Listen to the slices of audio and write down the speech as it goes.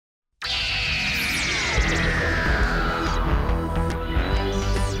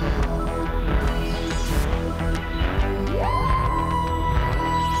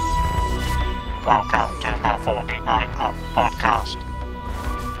welcome to the 49 Up Podcast.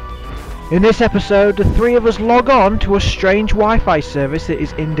 In this episode, the three of us log on to a strange Wi-Fi service that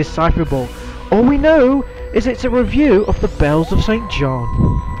is indecipherable. All we know is it's a review of the Bells of St.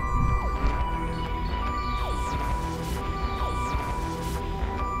 John.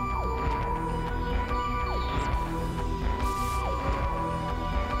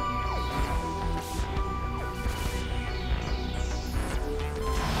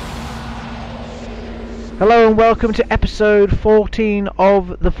 Hello and welcome to episode 14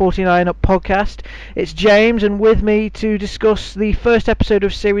 of the 49 Up Podcast. It's James, and with me to discuss the first episode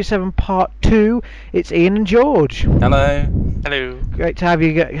of Series 7 Part 2, it's Ian and George. Hello. Hello. Great to have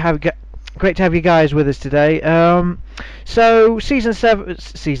you guys with us today. So Series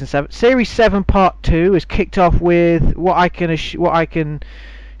 7 Part 2 is kicked off with what I can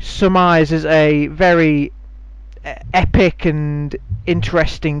surmise as a very epic and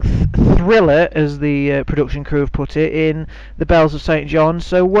interesting thriller, as the production crew have put it, in The Bells of St. John.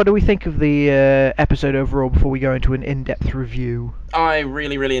 So what do we think of the episode overall before we go into an in-depth review? I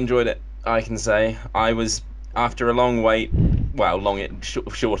really enjoyed it, I can say. I was, after a long wait, well,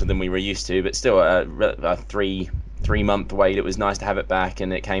 shorter than we were used to, but still a three-month wait, it was nice to have it back,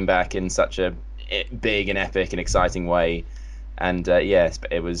 and it came back in such a big and epic and exciting way. And yes,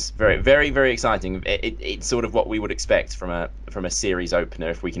 it was very exciting. It's sort of what we would expect from a series opener,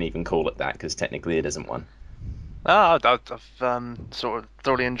 if we can even call it that, because technically it isn't one. I've sort of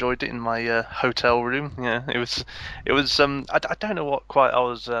thoroughly enjoyed it in my hotel room. Yeah, it was. I don't know what quite I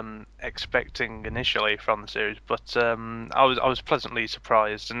was expecting initially from the series, but I was pleasantly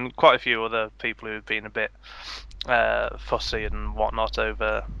surprised, and quite a few other people who've been a bit fussy and whatnot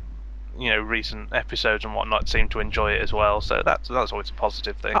over, recent episodes and whatnot, seem to enjoy it as well. So that's always a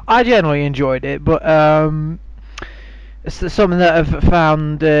positive thing. I generally enjoyed it, but it's something that I've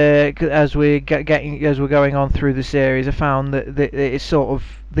found as we're going on through the series. I found that it's sort of,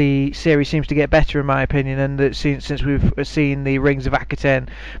 the series seems to get better, in my opinion, and that since we've seen the Rings of Akaten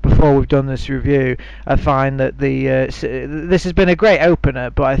before we've done this review, I find that this has been a great opener,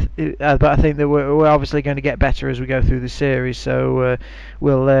 but I think that we're obviously going to get better as we go through the series. So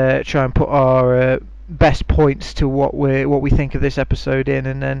we'll try and put our best points to what we think of this episode in,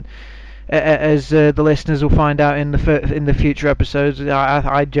 and then as the listeners will find out in the future episodes,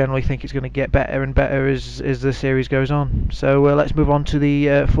 I generally think it's going to get better and better as the series goes on. So let's move on to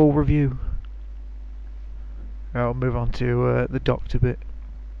the full review. I'll move on to the Doctor bit.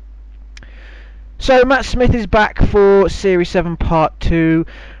 So Matt Smith is back for Series 7 Part 2.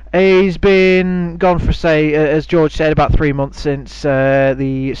 He's been gone for, say, as George said, about 3 months since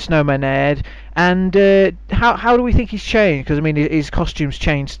the Snowman aired. And how do we think he's changed? Because, I mean, his costume's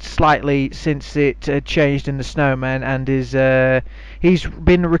changed slightly since it changed in the Snowman, and he's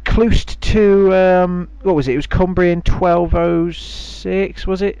been reclused to, what was it? It was Cumbrian 1206,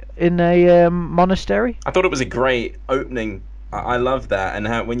 was it? In a monastery? I thought it was a great opening. I love that, and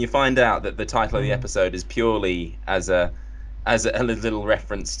how when you find out that the title of the episode is purely as a little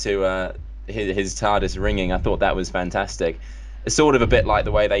reference to his TARDIS ringing, I thought that was fantastic. It's sort of a bit like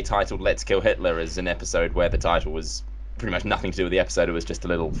the way they titled Let's Kill Hitler as an episode where the title was pretty much nothing to do with the episode. It was just a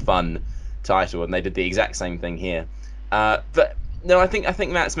little fun title, and they did the exact same thing here. But no, I think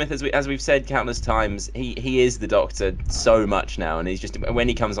Matt Smith, as we've said countless times, he is the Doctor so much now, and he's just, when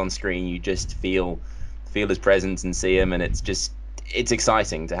he comes on screen, you just feel his presence and see him, and it's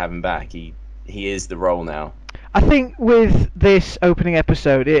exciting to have him back. He is the role now. I think with this opening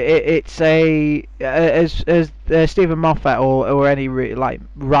episode, it's as Stephen Moffat or any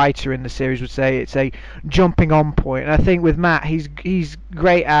writer in the series would say, it's a jumping on point. And I think with Matt, he's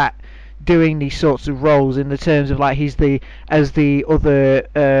great at doing these sorts of roles, in the terms of, like, he's the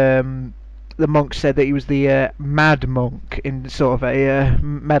monk said that he was the mad monk, in sort of a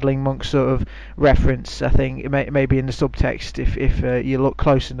meddling monk sort of reference. I think it may be in the subtext if you look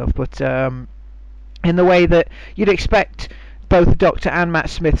close enough, but in the way that you'd expect both the Doctor and Matt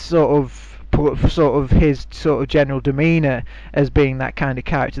Smith sort of his sort of general demeanour as being that kind of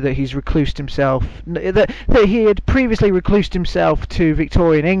character, that he's reclused himself, that he had previously reclused himself to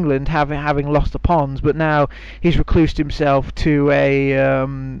Victorian England, having lost the ponds, but now he's reclused himself to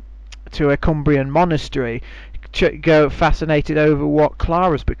a Cumbrian monastery, fascinated over what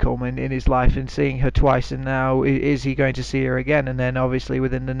Clara's become in his life, and seeing her twice, and now is he going to see her again? And then obviously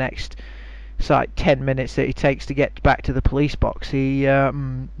within the next 10 minutes that he takes to get back to the police box, he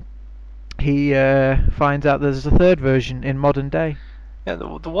finds out there's a third version in modern day. Yeah,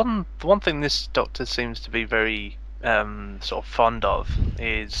 the one thing this Doctor seems to be very sort of fond of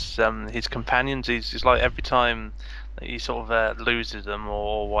is his companions. He's like, every time he sort of loses them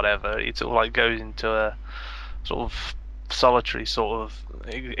or whatever. It sort of like goes into a sort of solitary sort of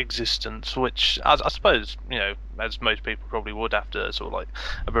existence, which I suppose, as most people probably would after sort of like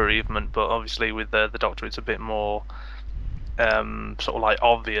a bereavement, but obviously with the Doctor it's a bit more sort of like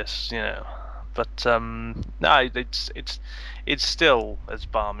obvious. But no, it's still as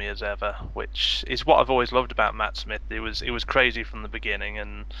balmy as ever, which is what I've always loved about Matt Smith. It was crazy from the beginning,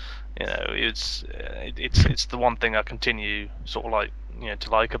 and it's the one thing I continue sort of like to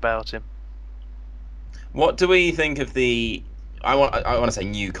like about him. What do we think of the? I want to say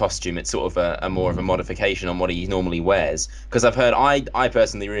new costume. It's sort of a more of a modification on what he normally wears. Because I've heard I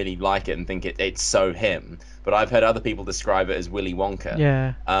personally really like it and think it's so him. But I've heard other people describe it as Willy Wonka.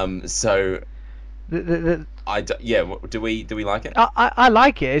 Yeah. So. Do we like it? I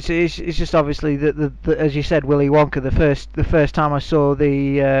like it. It's just obviously the as you said, Willy Wonka. The first time I saw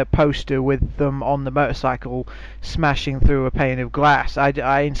the poster with them on the motorcycle smashing through a pane of glass,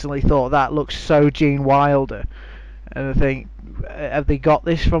 I instantly thought that looks so Gene Wilder, and I think, have they got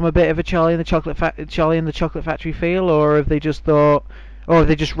this from a bit of a Charlie and the Chocolate Factory feel, or have they just thought? Or have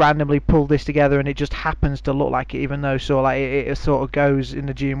they just randomly pulled this together and it just happens to look like it, even though sort of like it sort of goes in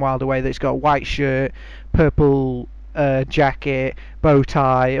the Gene Wilder way that it's got a white shirt, purple jacket, bow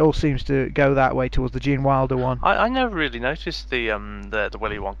tie. It all seems to go that way towards the Gene Wilder one. I never really noticed the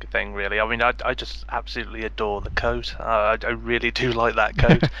Willy Wonka thing, really. I mean, I just absolutely adore the coat. I really do like that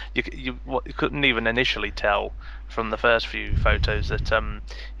coat. you couldn't even initially tell from the first few photos that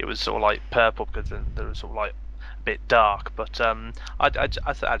it was sort of like purple, because there was sort of like bit dark, but I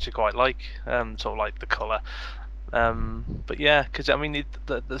actually quite like sort of like the colour, but yeah, because I mean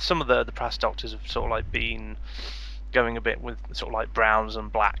some of the past Doctors have sort of like been going a bit with sort of like browns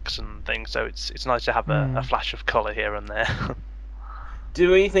and blacks and things, so it's nice to have a flash of colour here and there.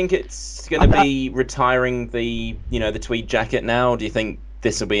 Do we think it's going to be retiring the tweed jacket now, or do you think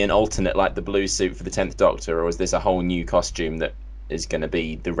this will be an alternate like the blue suit for the 10th Doctor, or is this a whole new costume that is going to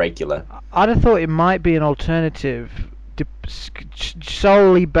be the regular? I'd have thought it might be an alternative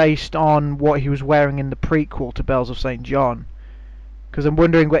solely based on what he was wearing in the prequel to Bells of St. John, because I'm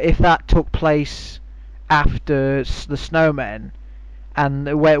wondering if that took place after the Snowmen,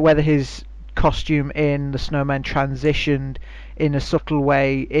 and whether his costume in the Snowmen transitioned in a subtle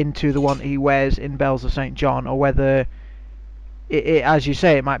way into the one he wears in Bells of St. John, or whether it, as you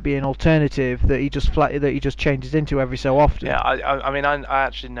say, it might be an alternative that he just changes into every so often. Yeah, I mean, I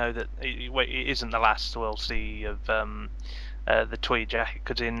actually know that it isn't the last we'll see of the tweed jacket,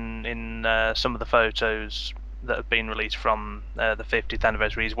 because in some of the photos that have been released from the 50th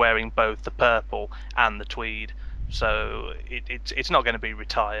anniversary, he's wearing both the purple and the tweed. So it's not going to be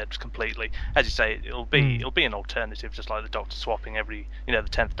retired completely. As you say, it'll be an alternative, just like the Doctor swapping the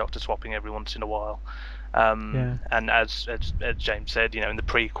 10th Doctor swapping every once in a while. And as James said, in the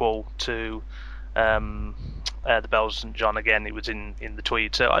prequel to the Bells of St. John, again, it was in the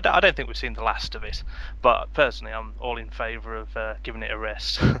tweed. So I don't think we've seen the last of it. But personally, I'm all in favour of giving it a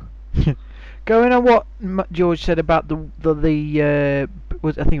rest. Going on what George said about I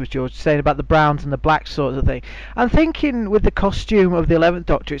think it was George saying about the browns and the blacks sort of thing. I'm thinking with the costume of the 11th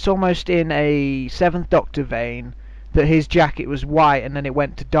Doctor, it's almost in a 7th Doctor vein, that his jacket was white and then it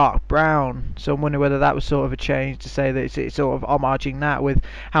went to dark brown. So I'm wondering whether that was sort of a change to say that it's sort of homaging that with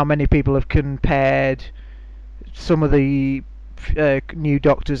how many people have compared some of the new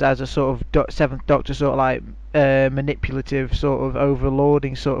Doctors as a sort of 7th Doctor sort of like manipulative, sort of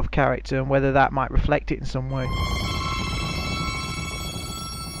overlording sort of character, and whether that might reflect it in some way.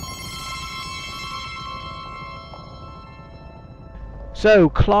 So,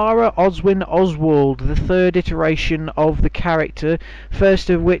 Clara Oswin Oswald, the third iteration of the character, first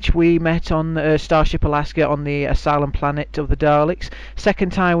of which we met on Starship Alaska on the Asylum planet of the Daleks.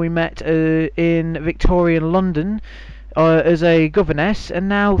 Second time we met in Victorian London as a governess, and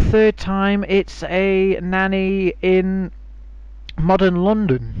now third time it's a nanny in modern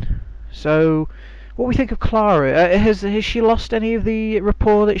London. So, what do we think of Clara? Has she lost any of the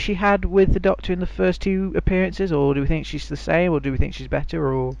rapport that she had with the Doctor in the first two appearances, or do we think she's the same, or do we think she's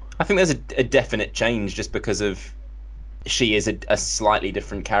better? Or I think there's a definite change, just because of she is a slightly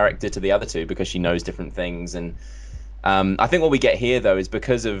different character to the other two, because she knows different things. And I think what we get here, though, is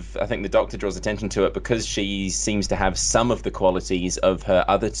because of, I think the Doctor draws attention to it because she seems to have some of the qualities of her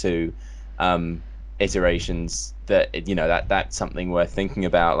other two iterations, that's something worth thinking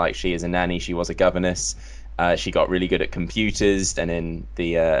about. Like, she is a nanny, she was a governess, she got really good at computers, and in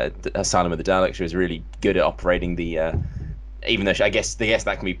the Asylum of the Daleks she was really good at operating the even though I guess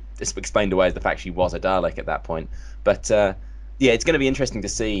that can be explained away as the fact she was a Dalek at that point. But yeah, it's going to be interesting to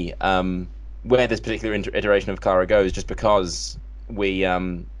see where this particular iteration of Clara goes, just because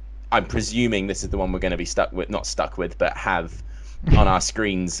I'm presuming this is the one we're going to be not stuck with, but have on our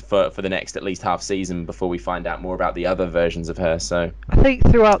screens for the next at least half season before we find out more about the other versions of her. So I think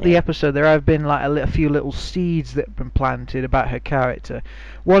throughout the episode there have been like a few little seeds that have been planted about her character.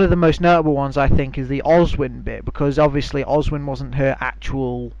 One of the most notable ones I think is the Oswin bit, because obviously Oswin wasn't her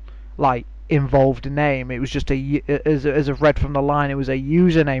actual like involved name. It was just as I've read from the line, it was a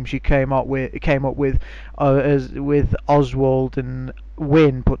username she came up with with Oswald and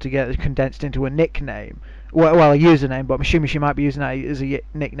Win put together, condensed into a nickname. Well, a username, but I'm assuming she might be using that as a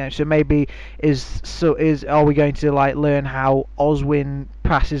nickname. So maybe are we going to like learn how Oswin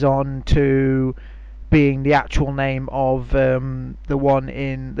passes on to being the actual name of the one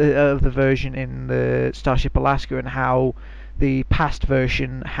in the version in the Starship Alaska, and how the past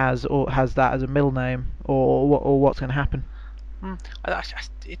version has that as a middle name, or what's going to happen?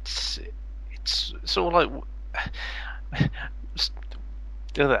 It's sort of like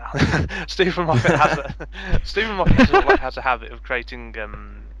Stephen Moffat sort of like has a habit of creating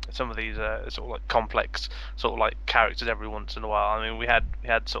some of these sort of like complex sort of like characters every once in a while. I mean, we had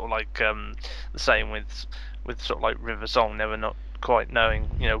sort of like the same with sort of like River Song, never not quite knowing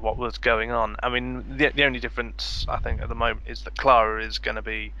what was going on. I mean, the only difference I think at the moment is that Clara is going to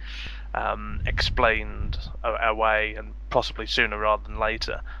be explained away, and possibly sooner rather than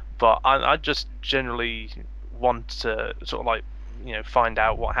later. But I just generally want to sort of like find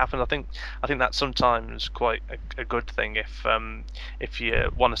out what happened. I think that's sometimes quite a good thing if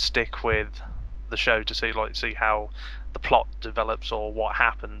you want to stick with the show to see how the plot develops, or what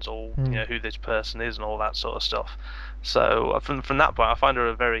happens, or who this person is, and all that sort of stuff. So from that point, I find her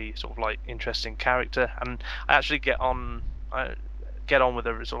a very sort of like interesting character, and I actually get on with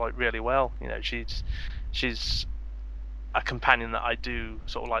her sort of like really well. She's a companion that I do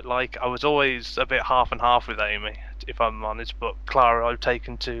sort of like. I was always a bit half and half with Amy, if I'm honest, but Clara I've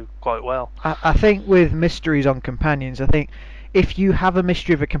taken to quite well. I think with mysteries on companions, I think if you have a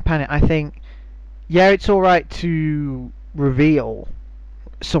mystery of a companion, I think it's all right to reveal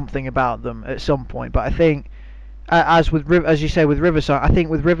something about them at some point, but I think as you say with Riversong, I think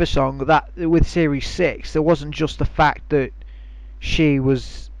with Riversong, that with Series 6, there wasn't just the fact that she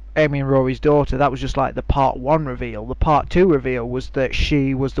was Amy and Rory's daughter. That was just like the Part 1 reveal. The Part 2 reveal was that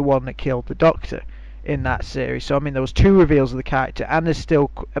she was the one that killed the Doctor in that series. So I mean, there was 2 reveals of the character, and there's still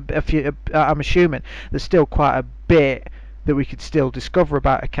a few. I'm assuming there's still quite a bit that we could still discover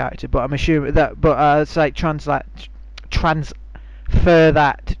about a character. But I'm assuming that, it's like transfer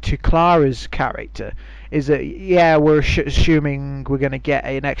that to Clara's character. Is that we're assuming we're going to get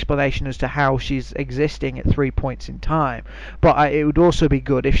an explanation as to how she's existing at 3 points in time, but it would also be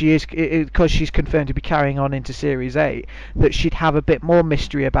good if she is, because she's confirmed to be carrying on into Series 8, that she'd have a bit more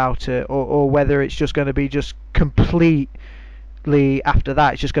mystery about her, or whether it's just going to be just completely after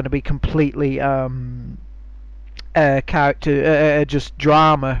that it's just going to be completely character just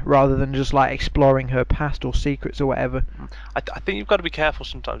drama, rather than just like exploring her past or secrets or whatever. I think you've got to be careful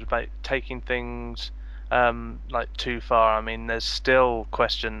sometimes about taking things like too far. I mean, there's still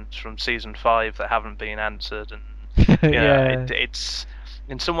questions from season 5 that haven't been answered, and it's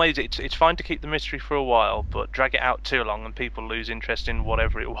in some ways it's fine to keep the mystery for a while, but drag it out too long and people lose interest in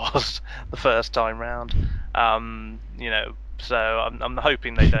whatever it was the first time round. So I'm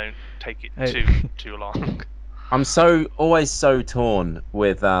hoping they don't take it too long. I'm always so torn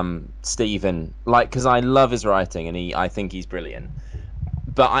with Stephen, like, because I love his writing and I think he's brilliant.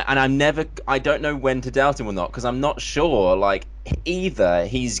 But I don't know when to doubt him or not, because I'm not sure. Like, either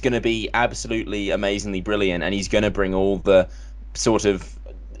he's going to be absolutely amazingly brilliant and he's going to bring all the sort of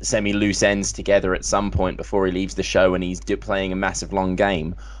semi-loose ends together at some point before he leaves the show and he's playing a massive long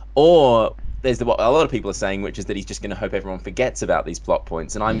game, or there's what a lot of people are saying, which is that he's just going to hope everyone forgets about these plot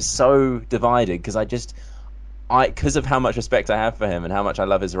points. And I'm so divided, because of how much respect I have for him and how much I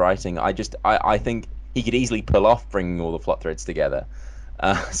love his writing. I think he could easily pull off bringing all the plot threads together.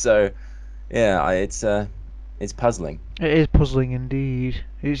 It's puzzling. It is puzzling indeed.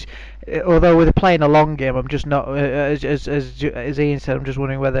 Although with playing a long game, I'm just not, as Ian said, I'm just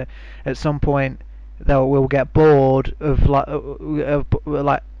wondering whether at some point we'll get bored of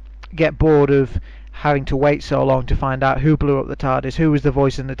having to wait so long to find out who blew up the TARDIS, who was the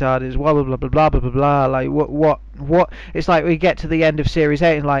voice in the TARDIS, blah blah blah blah blah blah blah blah. Like what? It's like we get to the end of Series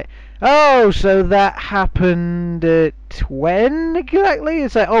 8 and like, oh, so that happened at when exactly?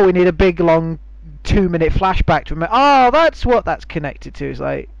 It's like, oh, we need a big long 2-minute flashback to remember. Oh, that's what that's connected to. It's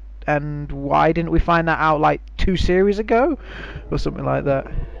like, and why didn't we find that out like 2 series ago, or something like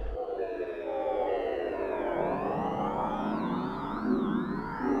that?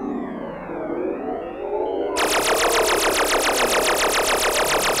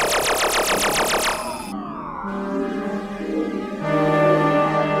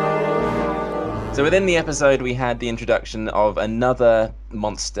 So within the episode, we had the introduction of another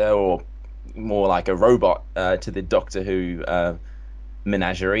monster, or more like a robot, to the Doctor Who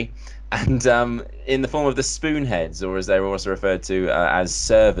menagerie, and in the form of the Spoonheads, or as they were also referred to as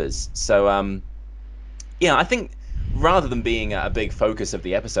servers. So yeah, I think rather than being a big focus of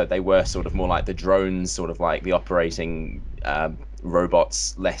the episode, they were sort of more like the drones, sort of like the operating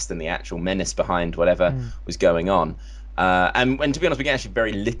robots, less than the actual menace behind whatever was going on. And to be honest, we get actually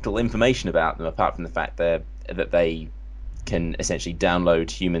very little information about them, apart from the fact that they can essentially download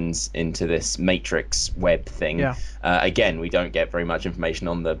humans into this matrix web thing. Yeah. Again, we don't get very much information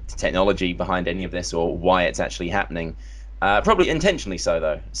on the technology behind any of this or why it's actually happening. Probably intentionally so,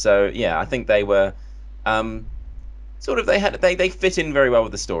 though. So yeah, I think they were sort of they fit in very well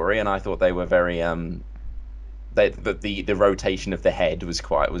with the story, and I thought they were very the rotation of the head was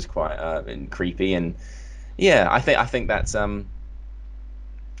quite creepy, and yeah, I think that's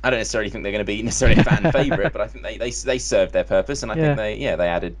I don't necessarily think they're going to be necessarily a fan favorite, but I think they served their purpose, and I think they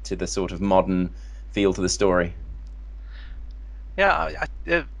added to the sort of modern feel to the story. Yeah,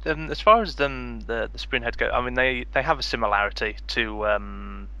 as far as the Spoonhead go, I mean they have a similarity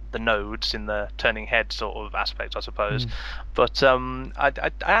to the nodes in the turning head sort of aspect, I suppose. But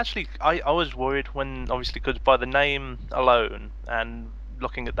I was worried when, obviously, because by the name alone and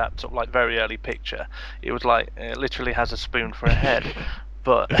looking at that sort of like very early picture, it was like it literally has a spoon for a head.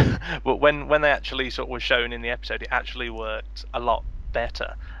 But when they actually sort of was shown in the episode, it actually worked a lot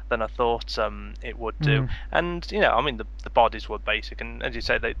better than I thought it would do. And I mean the bodies were basic, and as you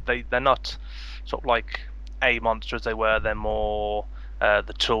say, they're not sort of like a monster as they were. They're more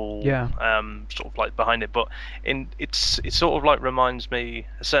the tool, sort of like behind it. But it sort of like reminds me,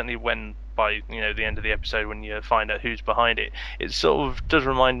 certainly when by the end of the episode, when you find out who's behind it, it sort of does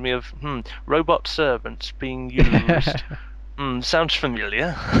remind me of robot servants being used. Sounds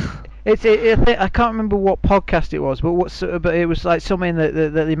familiar. I can't remember what podcast it was, but it was like something that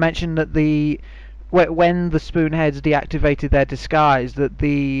they mentioned that when the Spoonheads deactivated their disguise, that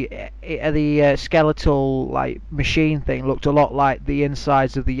the skeletal like machine thing looked a lot like the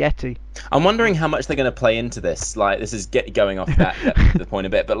insides of the Yeti. I'm wondering how much they're going to play into this. Like, this is going off the point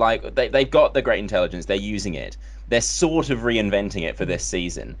a bit, but like they've got the great intelligence, they're using it, they're sort of reinventing it for this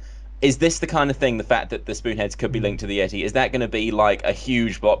season. Is this the kind of thing, the fact that the Spoonheads could be linked to the Yeti, is that going to be like a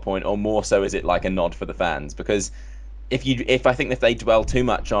huge plot point, or more so is it like a nod for the fans? Because if I think if they dwell too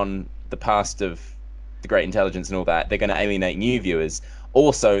much on the past of the great intelligence and all that, they're going to alienate new viewers.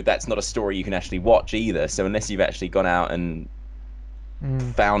 Also, that's not a story you can actually watch either, so unless you've actually gone out and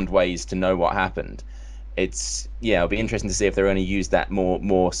found ways to know what happened, it'll be interesting to see if they're going to use that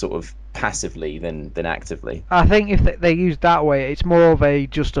more sort of passively than actively. I think if they use that way, it's more of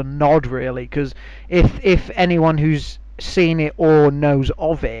just a nod, really, because if anyone who's seen it or knows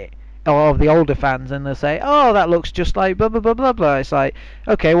of it, or of the older fans, and they'll say, oh, that looks just like blah blah blah blah blah, it's like,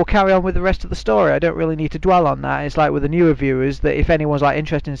 okay, we'll carry on with the rest of the story. I don't really need to dwell on that. It's like with the newer viewers, that if anyone's like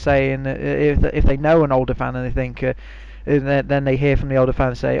interested in saying, if they know an older fan and they think and then they hear from the older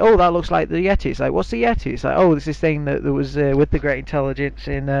fans say, oh, that looks like the Yeti. It's like, what's the Yeti? It's like, oh, there's this thing that was with the great intelligence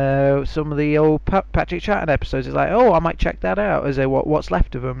in some of the old Patrick Troughton episodes. It's like, oh, I might check that out as what's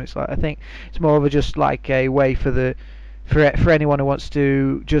left of them. It's like, I think it's more of just like a way for anyone who wants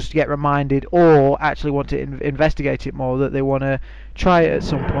to just get reminded or actually want to investigate it more, that they want to try it at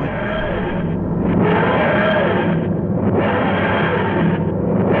some point.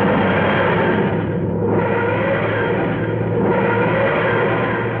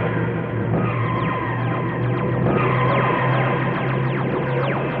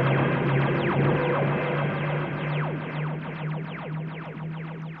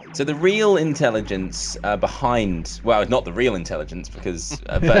 So the real intelligence behind, well, not the real intelligence, because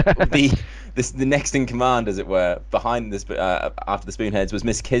but the next in command, as it were, behind this after the Spoonheads was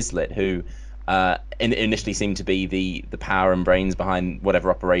Miss Kislet, who initially seemed to be the power and brains behind whatever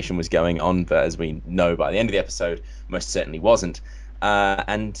operation was going on, but as we know by the end of the episode, most certainly wasn't.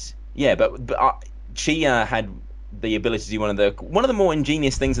 And yeah, but she had the ability to do one of the more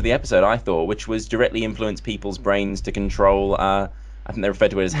ingenious things of the episode, I thought, which was directly influence people's brains to control. I think they referred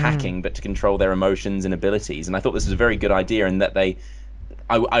to it as hacking, but to control their emotions and abilities. And I thought this was a very good idea, and that I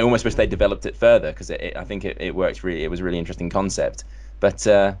almost wish they developed it further, because I think it worked really. It was a really interesting concept. But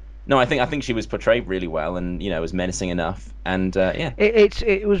no, I think she was portrayed really well, and was menacing enough. And yeah,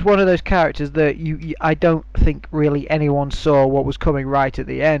 it was one of those characters that I don't think really anyone saw what was coming right at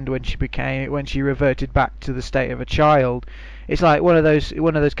the end when she reverted back to the state of a child. It's like one of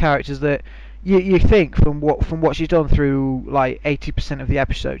those characters that you think from what she's done through like 80% of the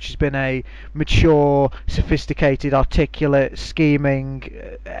episode, she's been a mature, sophisticated, articulate, scheming,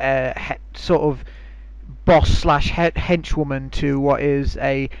 sort of boss slash henchwoman to what is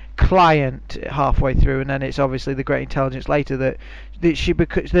a client halfway through, and then it's obviously the great intelligence later that she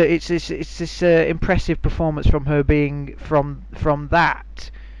because that it's this impressive performance from her being from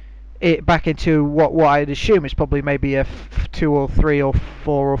that it back into what I'd assume is probably maybe a 2 or 3 or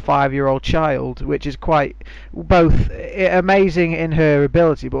 4 or 5-year-old child, which is quite both amazing in her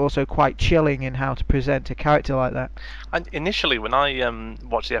ability, but also quite chilling in how to present a character like that. And initially, when I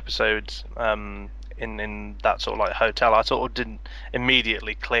watched the episode in that sort of like hotel, I sort of didn't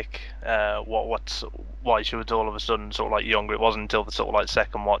immediately click why she was all of a sudden sort of like younger. It wasn't until the sort of like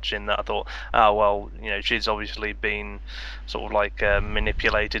second watching that I thought, oh well, she's obviously been sort of like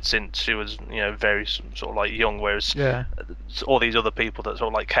manipulated since she was very sort of like young, whereas all these other people that sort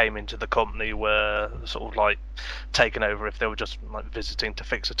of like came into the company were sort of like taken over if they were just like visiting to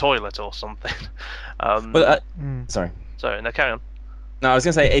fix a toilet or something. Sorry. Sorry, no, carry on. No, I was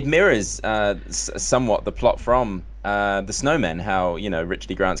going to say it mirrors somewhat the plot from The Snowmen, how Richard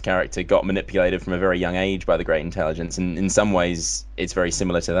E. Grant's character got manipulated from a very young age by the Great Intelligence, and in some ways it's very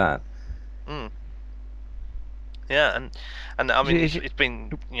similar to that. Yeah, and I mean it's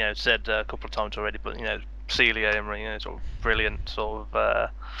been said a couple of times already, but Celia Imrie, sort of brilliant sort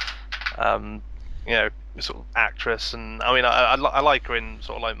of sort of actress, and I mean I like her in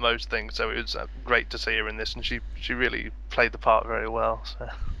sort of like most things, so it was great to see her in this, and she really played the part very well. So.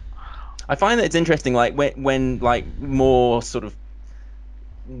 I find that it's interesting, like when like more sort of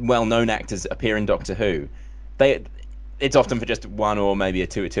well-known actors appear in Doctor Who, it's often for just one or maybe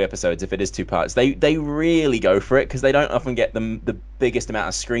two episodes if it is 2 parts. They really go for it because they don't often get the biggest amount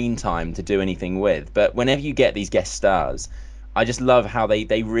of screen time to do anything with. But whenever you get these guest stars, I just love how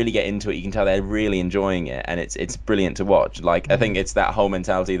they really get into it. You can tell they're really enjoying it, and it's brilliant to watch. Like I think it's that whole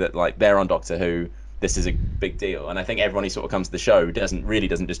mentality that like they're on Doctor Who, this is a big deal, and I think everyone who sort of comes to the show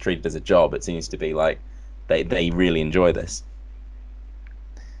doesn't just treat it as a job. It seems to be like they really enjoy this.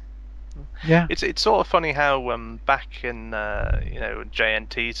 Yeah, it's sort of funny how back in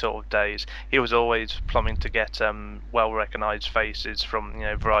JNT sort of days, he was always plumbing to get well recognised faces from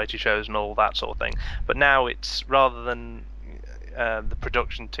variety shows and all that sort of thing. But now it's rather than the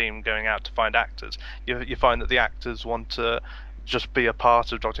production team going out to find actors, you find that the actors want to just be a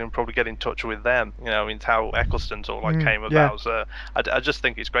part of Doctor Who and probably get in touch with them. I mean, how Eccleston sort of like came about. So I just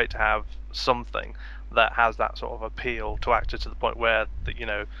think it's great to have something that has that sort of appeal to actors to the point where they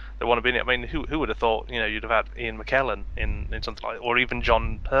want to be in it. I mean, who would have thought you'd have had Ian McKellen in something like, or even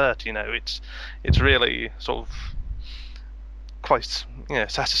John Hurt. It's really sort of quite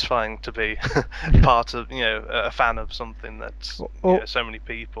satisfying to be part of a fan of something that's so many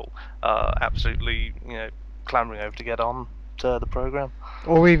people are absolutely clamoring over to get on to the program.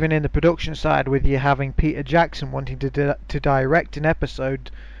 Or even in the production side, with you having Peter Jackson wanting to direct an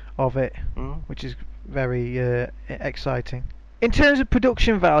episode of it, which is very exciting. In terms of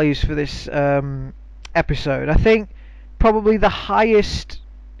production values for this episode, I think probably the highest,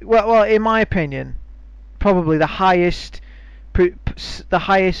 well, in my opinion, probably the highest production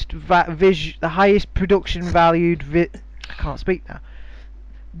valued I can't speak now.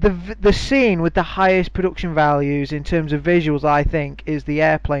 The scene with the highest production values in terms of visuals, I think, is the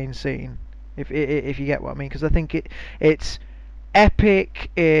airplane scene. If you get what I mean, because I think it's epic,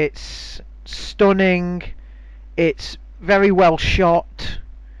 it's stunning, it's very well shot,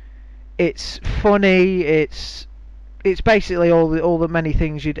 it's funny, it's basically all the many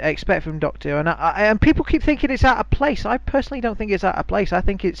things you'd expect from Doctor Who, and people keep thinking it's out of place. I personally don't think it's out of place. I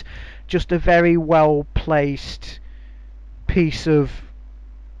think it's just a very well placed piece of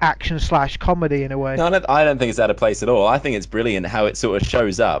action / comedy in a way. No, I don't think it's out of place at all. I think it's brilliant how it sort of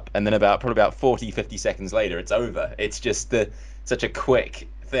shows up, and then probably about 40-50 seconds later, it's over. It's just such a quick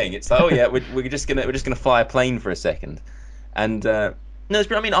thing. It's like, oh yeah, we're just gonna fly a plane for a second, and no, it's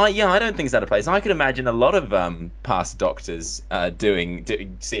brilliant. I mean, I don't think it's out of place. I could imagine a lot of past Doctors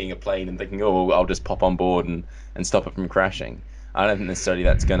seeing a plane and thinking, oh, well, I'll just pop on board and stop it from crashing. I don't think necessarily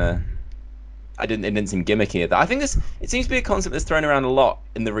that's gonna. It didn't seem gimmicky. I think it seems to be a concept that's thrown around a lot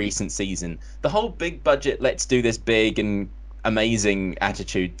in the recent season. The whole big budget, let's do this big and amazing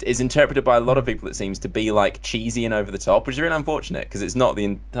attitude is interpreted by a lot of people, it seems, to be like cheesy and over the top, which is really unfortunate because it's not the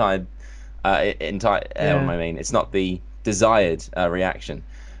entire I mean, it's not the desired reaction.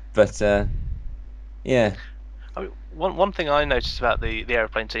 But yeah. I mean, one thing I noticed about the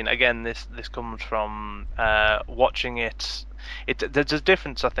aeroplane scene, again, this comes from watching it. There's a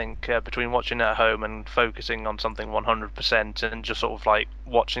difference, I think, between watching it at home and focusing on something 100% and just sort of like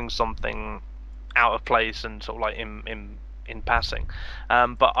watching something out of place and sort of like in passing.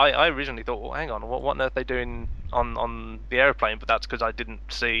 But I originally thought, well, hang on, what on earth are they doing on the airplane? But that's because I didn't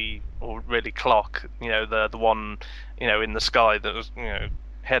see or really clock, the one, in the sky that was,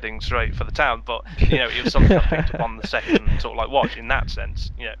 heading straight for the town. But it was something I picked up on the second sort of like watch. In that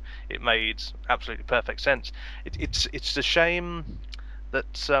sense, it made absolutely perfect sense. It's a shame that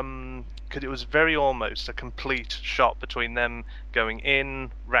because it was very almost a complete shot between them going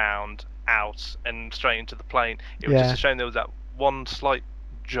in, round, out, and straight into the plane. It was just a shame there was that one slight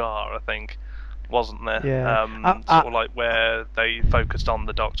jar, I think, wasn't there? Yeah. Sort of like where they focused on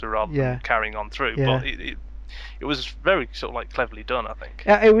the Doctor rather than carrying on through. Yeah. But it was very sort of like cleverly done, I think.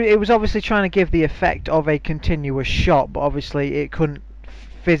 It was obviously trying to give the effect of a continuous shot, but obviously it couldn't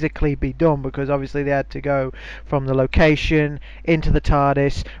physically be done because obviously they had to go from the location into the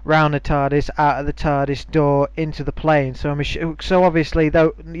TARDIS, round the TARDIS, out of the TARDIS door, into the plane. So so obviously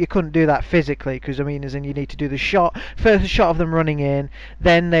though you couldn't do that physically because as in you need to do the first shot of them running in,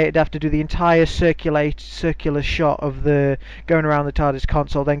 then they'd have to do the entire circular shot of the going around the TARDIS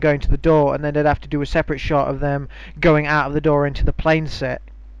console, then going to the door, and then they'd have to do a separate shot of them going out of the door into the plane set.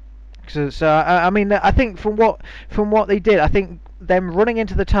 So I think from what they did, I think them running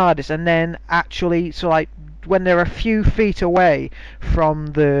into the TARDIS and then actually when they're a few feet away from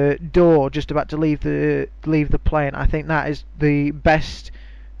the door, just about to leave the plane, I think that is the best,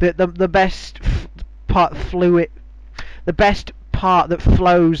 the best part fluid, the best part that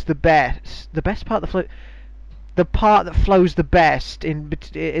flows the best, the part that flows the best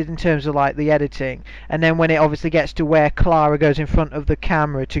in terms of like the editing. And then when it obviously gets to where Clara goes in front of the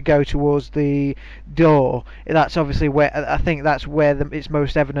camera to go towards the door, that's obviously where I think that's where it's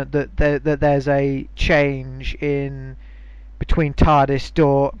most evident that there's a change in between TARDIS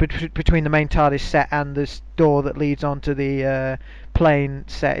door between the main TARDIS set and this door that leads onto the plane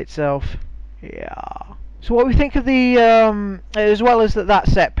set itself. Yeah. So what we think of the, as well as that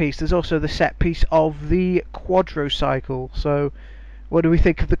set piece, there's also the set piece of the quadrocycle. So what do we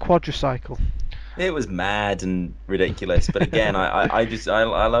think of the quadrocycle? It was mad and ridiculous, but again,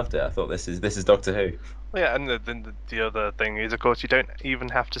 I loved it. I thought this is Doctor Who. Well, yeah, and the other thing is, of course, you don't even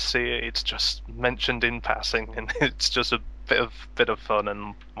have to see it. It's just mentioned in passing, and it's just a bit of fun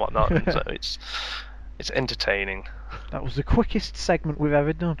and whatnot. And so it's entertaining. That was the quickest segment we've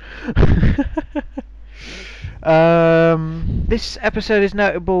ever done. This episode is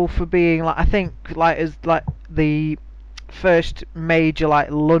notable for being as the first major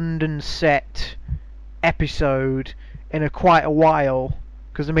London set episode in quite a while.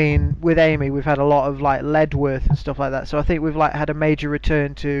 Because with Amy we've had a lot of Ledworth and stuff like that. So I think we've had a major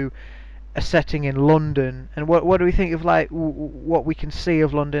return to a setting in London. And what do we think of what we can see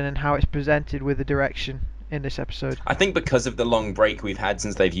of London and how it's presented with the direction in this episode? I think because of the long break we've had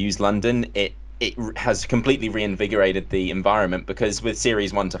since they've used London, it has completely reinvigorated the environment, because with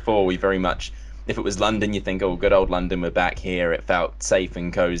series 1 to 4 we very much, if it was London, you think, oh, good old London, we're back here, it felt safe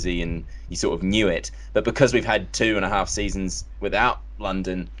and cozy and you sort of knew it. But because we've had 2.5 seasons without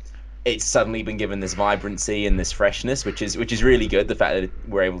London, it's suddenly been given this vibrancy and this freshness, which is really good, the fact that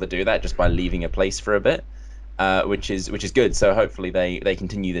we're able to do that just by leaving a place for a bit, which is good. So hopefully they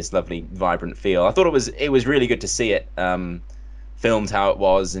continue this lovely vibrant feel. I thought it was really good to see it filmed how it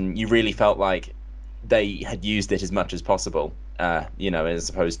was, and you really felt like they had used it as much as possible, as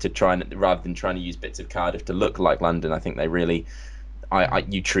opposed to rather than trying to use bits of Cardiff to look like London. I think they really,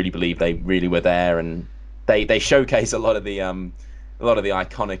 you truly believe they really were there, and they showcase a lot of the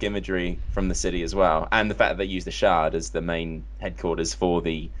iconic imagery from the city as well, and the fact that they use the Shard as the main headquarters for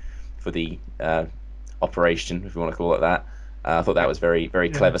the operation, if you want to call it that. I thought that was very, very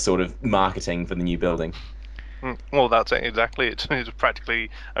clever sort of marketing for the new building. Well, that's it, exactly. It's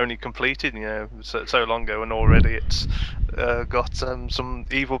practically only completed, so long ago, and already it's got some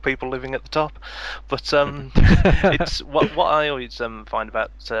evil people living at the top. But it's what I always find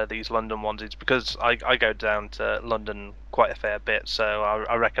about these London ones is, because I go down to London quite a fair bit, so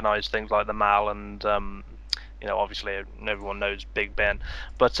I recognise things like the Mall and obviously everyone knows Big Ben.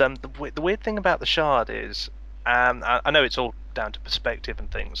 But the weird thing about the Shard is, I know it's all down to perspective and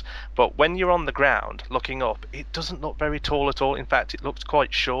things, but when you're on the ground looking up, it doesn't look very tall at all. In fact, it looks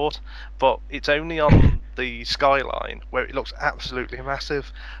quite short, but it's only on the skyline where it looks absolutely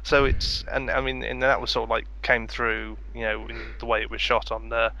massive. So and that was sort of came through, in the way it was shot on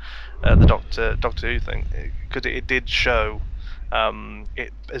the Doctor Who thing, because it did show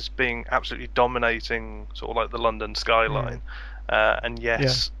it as being absolutely dominating sort of the London skyline. And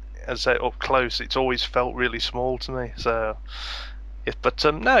yes, as I say, up close, it's always felt really small to me. So, but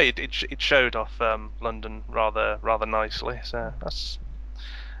it showed off London rather nicely. So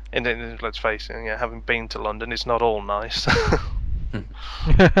And then, let's face it, having been to London, it's not all nice.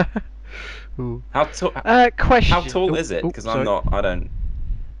 Ooh. How Question. how tall is it? Because I don't.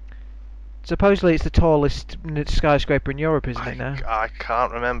 Supposedly it's the tallest skyscraper in Europe, isn't it now? I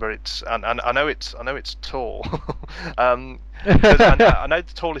can't remember. I know it's tall. 'Cause I know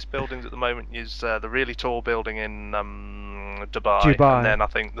the tallest buildings at the moment is the really tall building in Dubai, and then I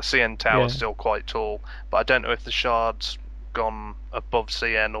think the CN Tower is still quite tall. But I don't know if the Shard's gone above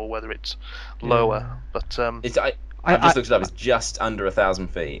CN or whether it's lower. But I've just looked it up. It's just under 1,000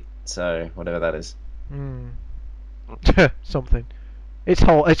 feet. So whatever that is. Something. It's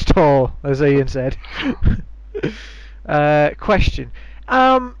tall, as Ian said. Question.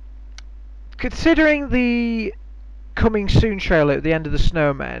 Considering the coming soon trailer at the end of the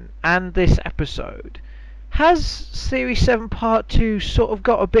Snowmen and this episode, has Series 7 Part 2 sort of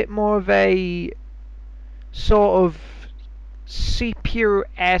got a bit more of a sort of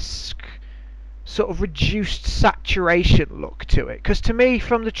sepia-esque, sort of reduced saturation look to it? Because to me,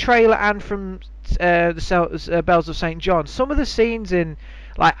 from the trailer and from the Bells of St. John, some of the scenes in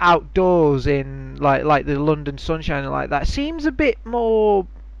like outdoors in like the London sunshine and like that seems a bit more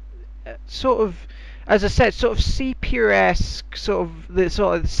sort of, as I said, sort of sepia-esque. Sort of the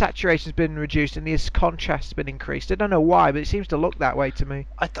saturation's been reduced and the contrast's been increased. I don't know why, but it seems to look that way to me.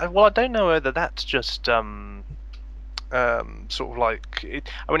 I don't know whether that's just sort of like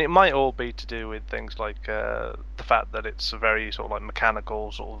I mean, it might all be to do with things like the fact that it's a very sort of like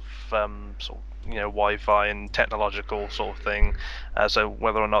mechanical sort of Wi-Fi and technological sort of thing. So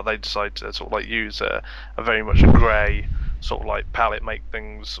whether or not they decide to sort of like use a very much a grey sort of like palette, make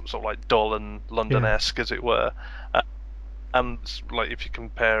things sort of like dull and London-esque, as it were. And like if you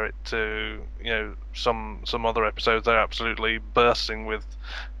compare it to some other episodes, they're absolutely bursting with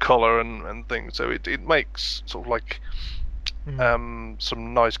colour and things. So it makes sort of like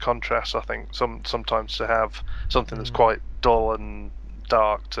some nice contrast, I think. Sometimes to have something that's quite dull and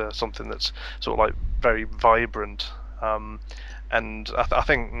dark to something that's sort of like very vibrant. And I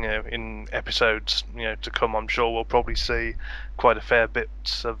think in episodes to come, I'm sure we'll probably see quite a fair bit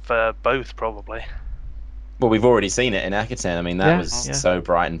of both, probably. Well, we've already seen it in Akaten. I mean, that was so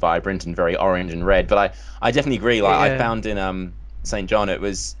bright and vibrant and very orange and red. But I definitely agree. Like I found in St. John, it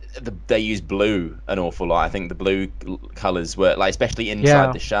was they used blue an awful lot. I think the blue colours were like, especially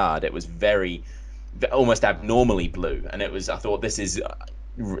inside the Shard, it was almost abnormally blue. And it thought this is.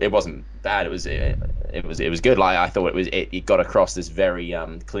 It wasn't bad. It was good. Like I thought it got across this very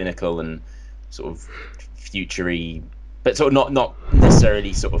clinical and sort of futury, but sort of not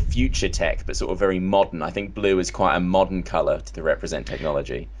necessarily sort of future tech, but sort of very modern. I think blue is quite a modern color to represent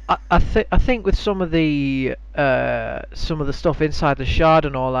technology. I think with some of the stuff inside the Shard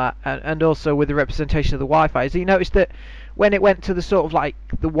and all that, and also with the representation of the Wi-Fi, is you noticed that when it went to the sort of like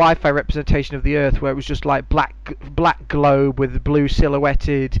the Wi-Fi representation of the Earth, where it was just like black globe with blue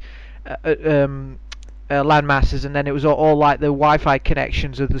silhouetted land masses, and then it was all like the Wi-Fi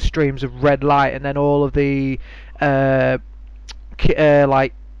connections of the streams of red light, and then all of the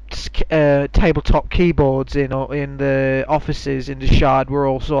tabletop keyboards in the offices in the Shard were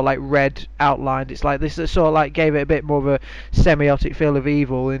all sort of like red outlined. It's like this sort of like gave it a bit more of a semiotic feel of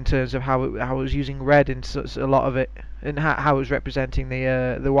evil in terms of how it was using red in a lot of it, and how it was representing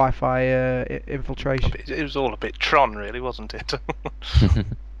the Wi-Fi infiltration. It was all a bit Tron, really, wasn't it?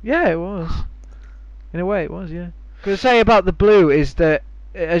 Yeah, it was. In a way, it was. Yeah. Because say about the blue is that,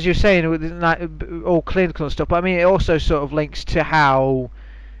 as you're saying, with all clinical and stuff. But I mean, it also sort of links to how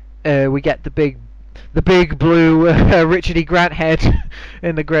we get the big blue Richard E. Grant head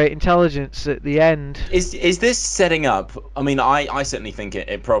in the Great Intelligence at the end. Is this setting up? I mean, I certainly think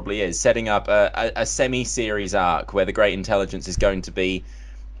it probably is setting up a semi-series arc where the Great Intelligence is going to be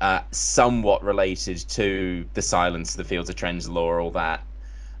somewhat related to the Silence, the Fields of Trenzalore, all that.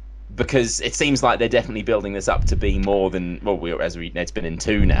 Because it seems like they're definitely building this up to be more than it's been in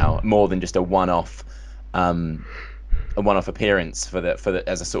 2 now, more than just a one-off appearance for the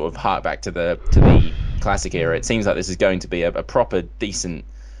as a sort of hark back to the classic era. It seems like this is going to be a proper decent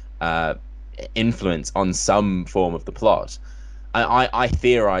influence on some form of the plot. I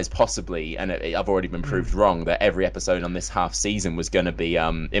theorize possibly, and I've already been proved wrong, that every episode on this half season was going to be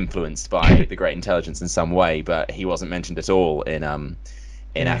influenced by the Great Intelligence in some way, but he wasn't mentioned at all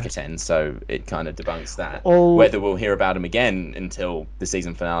in Akaten, so it kind of debunks that. Whether we'll hear about him again until the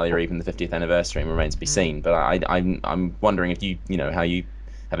season finale or even the 50th anniversary remains to be seen. But I'm wondering if how you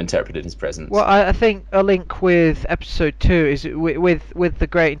have interpreted his presence. Well, I think a link with episode 2 is with the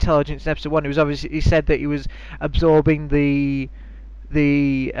Great Intelligence in episode 1. It was obviously, he said that he was absorbing the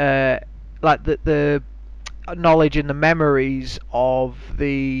knowledge and the memories of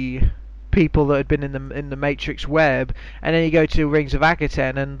the people that had been in the Matrix web, and then you go to Rings of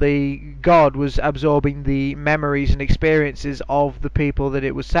Akaten, and the god was absorbing the memories and experiences of the people that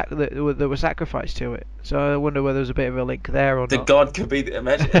it was that were sacrificed to it. So I wonder whether there's a bit of a link there or The not. god could be.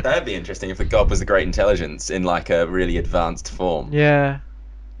 Imagine that'd be interesting if the god was the great intelligence in like a really advanced form. Yeah,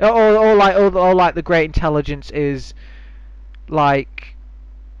 or like the great intelligence is like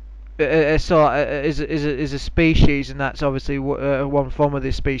is a species, and that's obviously one form of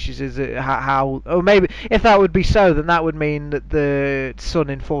this species. Is it how, or maybe if that would be so, then that would mean that the Sun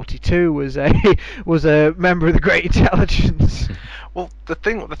in 42 was a was a member of the Great Intelligence. Well, the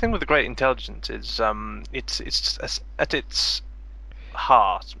thing with the Great Intelligence is it's at its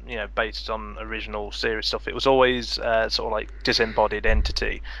heart, based on original series stuff. It was always sort of like disembodied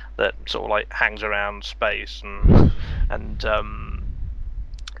entity that sort of like hangs around space and and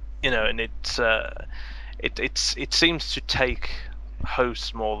it seems to take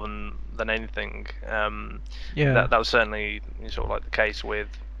hosts more than anything. Yeah. That was certainly sort of like the case with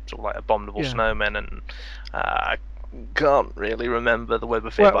sort of like Abominable Yeah. Snowmen, and I can't really remember the Web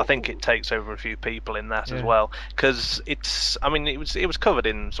of Fear, Well- but I think it takes over a few people in that as Yeah. well, because I mean, it was covered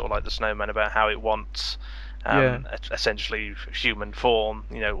in sort of like the Snowman about how it wants. Essentially human form,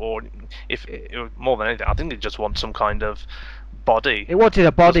 or if more than anything, I think it just wants some kind of body. It wanted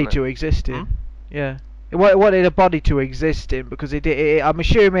a body doesn't it? to exist in. Hmm? Yeah. It wanted a body to exist in because I'm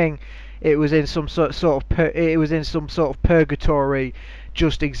assuming it was in some it was in some sort of purgatory,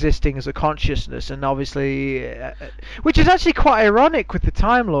 just existing as a consciousness, and obviously, which is actually quite ironic with the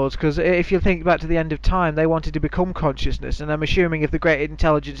Time Lords, because if you think back to the end of time, they wanted to become consciousness, and I'm assuming if the Great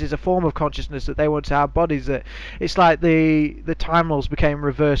Intelligence is a form of consciousness, that they want to have bodies. That it's like the Time Lords became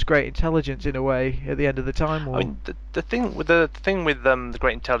reverse Great Intelligence in a way at the end of the Time War. I mean, the thing with the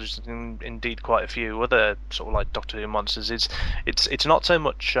Great Intelligence, and indeed quite a few other sort of like Doctor Who monsters, is it's not so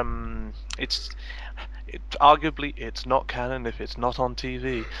much arguably it's not canon if it's not on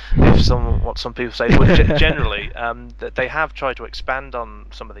TV. What some people say, but generally, that they have tried to expand on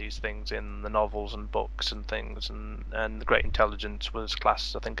some of these things in the novels and books and things, and the Great Intelligence was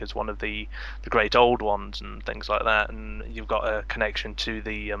classed, I think, as one of the great old ones and things like that. And you've got a connection to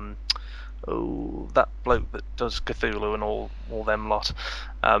the that bloke that does Cthulhu and all them lot.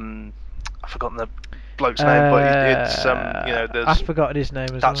 I've forgotten the bloke's name, but it's there's I've forgotten his name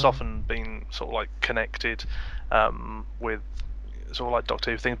as that's well. often been sort of like connected with sort of like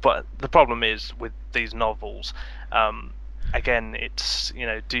Doctor Who things. But the problem is with these novels, again, it's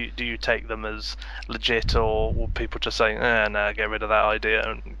do you take them as legit, or will people just say, no, get rid of that idea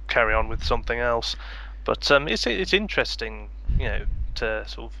and carry on with something else? But it's interesting, to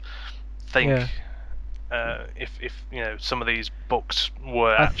sort of think. If some of these books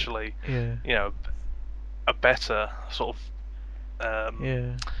were actually a better sort of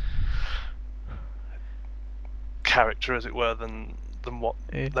character, as it were, than what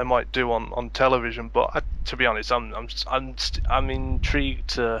they might do on television. But to be honest, I'm intrigued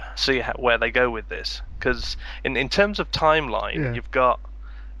to see where they go with this, because in terms of timeline, you've got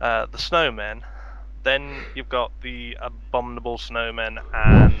the Snowmen, then you've got the Abominable Snowmen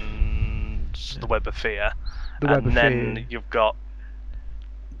and the Web of Fear, then you've got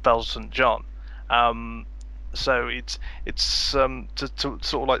Bells St. John. So it's to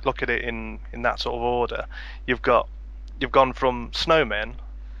sort of like look at it in that sort of order. You've gone from Snowmen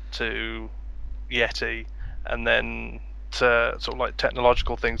to Yeti, and then to sort of like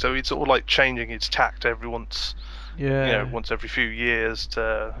technological things. So it's sort of like changing its tact once every few years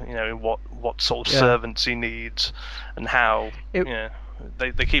to in what sort of servants he needs, and how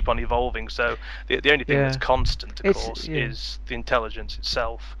they keep on evolving. So the only thing that's constant, of course, is the intelligence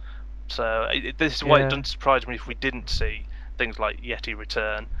itself. So this is why it doesn't surprise me if we didn't see things like Yeti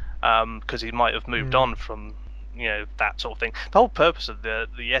return, because he might have moved on from that sort of thing. The whole purpose of the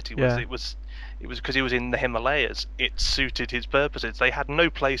Yeti was it was because he was in the Himalayas. It suited his purposes. They had no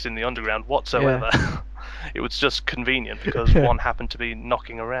place in the underground whatsoever. It was just convenient because one happened to be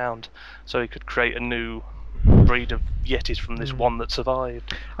knocking around, so he could create a new breed of Yetis from this one that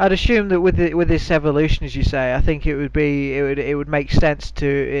survived. I'd assume that with this evolution, as you say, I think it would make sense to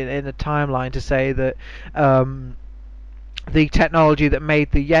in the timeline to say that the technology that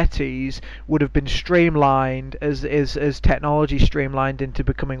made the Yetis would have been streamlined as technology streamlined into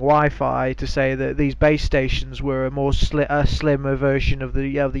becoming Wi-Fi, to say that these base stations were a more slimmer version of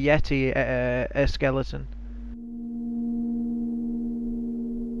the Yeti skeleton.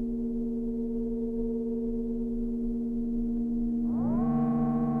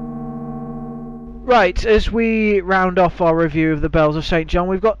 Right, as we round off our review of the Bells of St. John,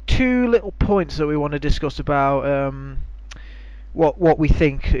 we've got two little points that we want to discuss about what we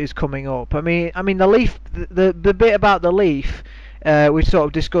think is coming up. I mean the leaf, the bit about the leaf, we sort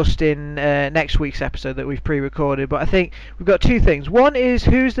of discussed in next week's episode that we've pre-recorded. But I think we've got two things. One is,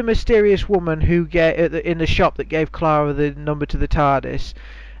 who's the mysterious woman who in the shop that gave Clara the number to the TARDIS,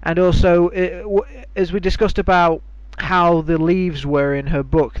 and also as we discussed about how the leaves were in her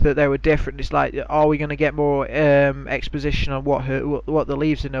book, that they were different. It's like, are we going to get more exposition on what the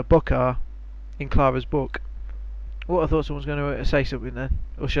leaves in her book are in Clara's book? What, I thought someone was going to say something then,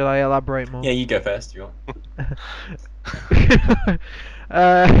 or shall I elaborate more? Yeah, you go first. You want?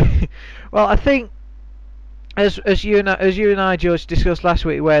 Well, I think as you and I, George, discussed last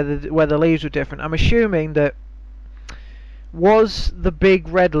week, where the leaves were different. I'm assuming that was the big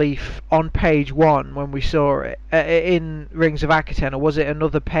red leaf on page 1 when we saw it in Rings of Akaten, or was it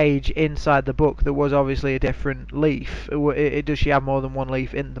another page inside the book that was obviously a different leaf? Does she have more than one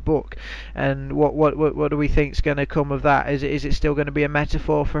leaf in the book? And what do we think is going to come of that? Is it still going to be a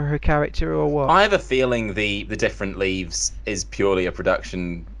metaphor for her character, or what? I have a feeling the different leaves is purely a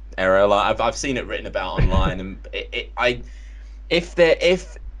production error. Like, I've seen it written about online, and if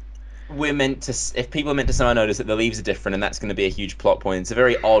people are meant to somehow notice that the leaves are different, and that's going to be a huge plot point. It's a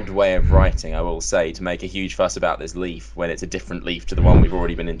very odd way of writing, I will say, to make a huge fuss about this leaf when it's a different leaf to the one we've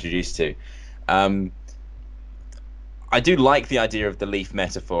already been introduced to. I do like the idea of the leaf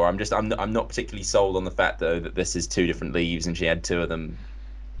metaphor. I'm not particularly sold on the fact, though, that this is two different leaves and she had two of them.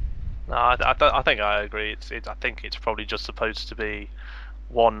 No, I think I agree. I think it's probably just supposed to be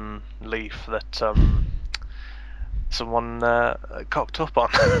one leaf that someone cocked up on.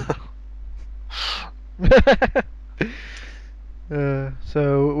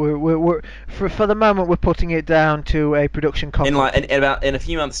 So we're for the moment we're putting it down to a production conflict. In a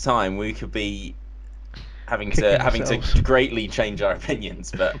few months' time, we could be having to greatly change our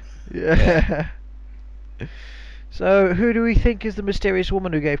opinions, but yeah. So who do we think is the mysterious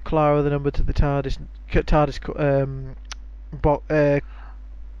woman who gave Clara the number to the TARDIS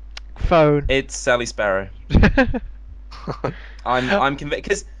phone? It's Sally Sparrow. I'm convinced,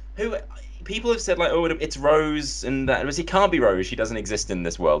 because people have said, like, oh, it's Rose, and that it can't be Rose. She doesn't exist in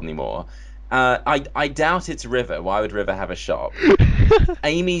this world anymore. I doubt it's River. Why would River have a shop?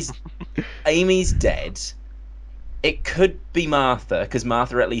 Amy's dead. It could be Martha, because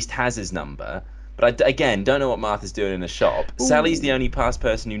Martha at least has his number. But I don't know what Martha's doing in a shop. Ooh. Sally's the only past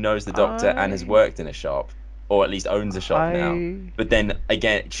person who knows the Doctor and has worked in a shop, or at least owns a shop now. But then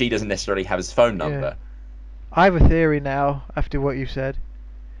again, she doesn't necessarily have his phone number. Yeah. I have a theory now after what you said.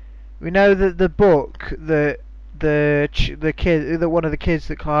 We know that the book that one of the kids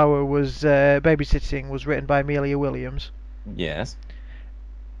that Clara was babysitting was written by Amelia Williams. Yes.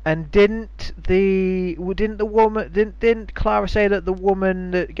 And didn't Clara say that the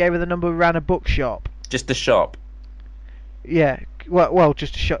woman that gave her the number ran a bookshop? Just a shop. Yeah. Well,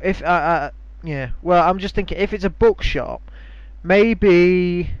 just a shop. Yeah. Well, I'm just thinking, if it's a bookshop,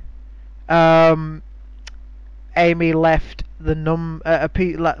 maybe Amy left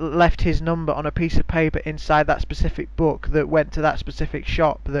left his number on a piece of paper inside that specific book that went to that specific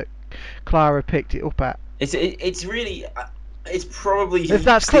shop that Clara picked it up at. It's really. It's probably, if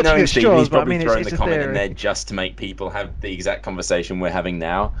that's clutching at straws, but I mean, throwing it's the a comment theory in there just to make people have the exact conversation we're having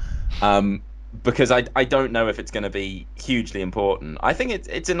now, because I don't know if it's going to be hugely important. I think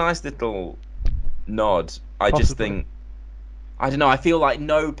it's a nice little nod. Just think, I don't know. I feel like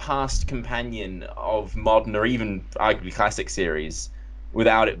no past companion of modern or even arguably classic series,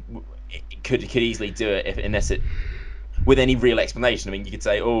 without it could easily do it unless it with any real explanation. I mean, you could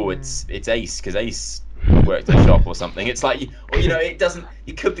say, oh, it's Ace, because Ace worked at a shop or something. It's like, or it doesn't.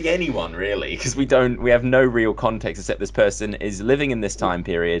 It could be anyone really, because we have no real context except this person is living in this time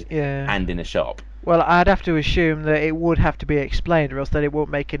period and in a shop. Well, I'd have to assume that it would have to be explained, or else that it won't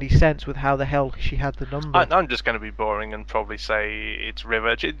make any sense with how the hell she had the number. I'm just going to be boring and probably say it's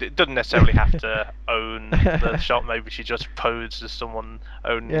River. It doesn't necessarily have to own the shop. Maybe she just posed as someone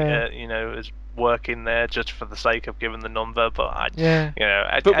as working there just for the sake of giving the number. But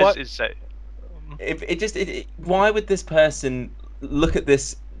why would this person look at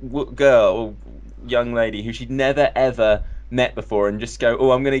this girl or young lady who she'd never ever met before and just go,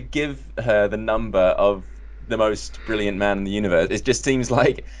 oh, I'm going to give her the number of the most brilliant man in the universe? It just seems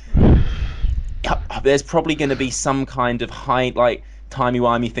like there's probably going to be some kind of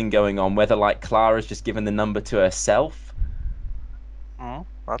timey-wimey thing going on, whether like Clara's just given the number to herself.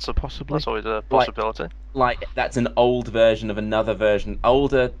 That's always a possibility. Like that's an old version of another version,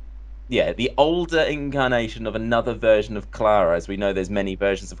 older the older incarnation of another version of Clara, as we know there's many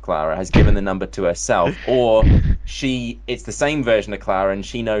versions of Clara, has given the number to herself, or it's the same version of Clara and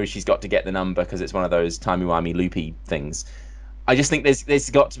she knows she's got to get the number because it's one of those timey-wimey loopy things. I just think there's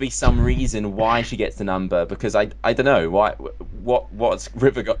got to be some reason why she gets the number, because I don't know what's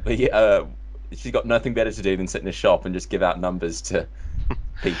River got the she's got nothing better to do than sit in a shop and just give out numbers to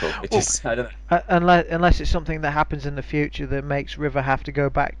people. I don't know. Unless it's something that happens in the future that makes River have to go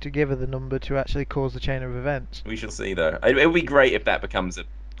back to give her the number to actually cause the chain of events. We shall see, though. It would be great if that becomes a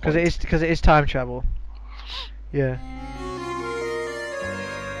because it is time travel. Yeah.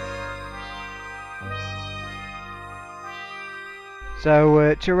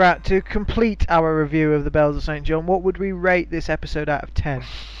 So to complete our review of the Bells of St. John, what would we rate this episode out of 10?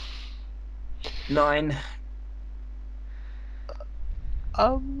 9.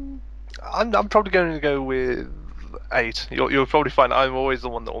 I'm probably going to go with 8. You'll probably find I'm always the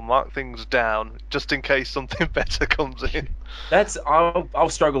one that will mark things down just in case something better comes in. I'll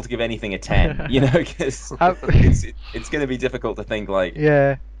struggle to give anything a 10, because it's going to be difficult to think like.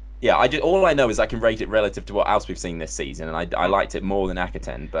 Yeah. Yeah, all I know is I can rate it relative to what else we've seen this season, and I liked it more than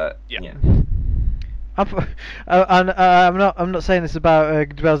Akaten, but yeah. I'm not saying this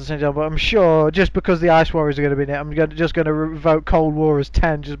about Bells of St. John, but I'm sure just because the Ice Warriors are going to be in it, I'm just going to revoke Cold War as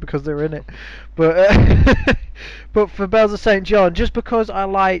 10 just because they're in it. But but for Bells of St. John, just because I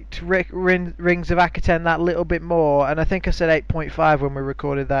liked Rings of Akaten that little bit more, and I think I said 8.5 when we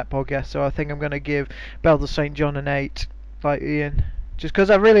recorded that podcast, so I think I'm going to give Bells of St. John an 8, like Ian. Just because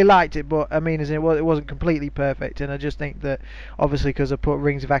I really liked it, but I mean, it wasn't completely perfect, and I just think that obviously because I put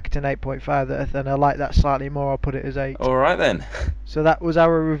Rings of Akaten 8.5, and I like that slightly more, I'll put it as 8. All right then. So that was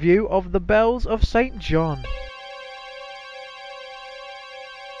our review of the Bells of St. John.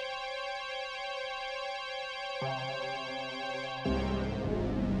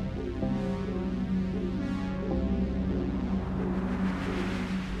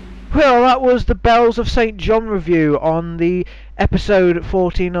 Well, that was the Bells of St. John review on the episode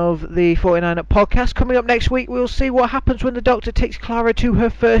 14 of the 49 Up podcast. Coming up next week, we'll see what happens when the Doctor takes Clara to her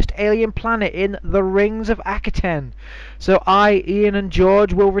first alien planet in the Rings of Akaten. So I, Ian and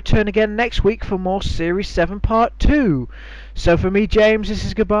George will return again next week for more Series 7 Part 2. So for me, James, this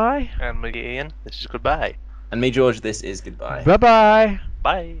is goodbye. And me, Ian, this is goodbye. And me, George, this is goodbye. Bye-bye.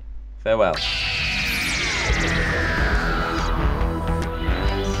 Bye. Farewell.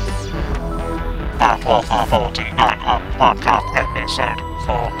 That was our 49 Up podcast episode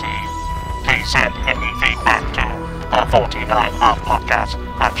 14. Please send any feedback to the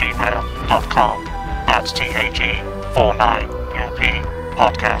 49uppodcast@gmail.com. That's THE49UP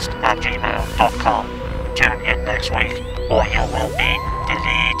podcast@gmail.com. Tune in next week or you will be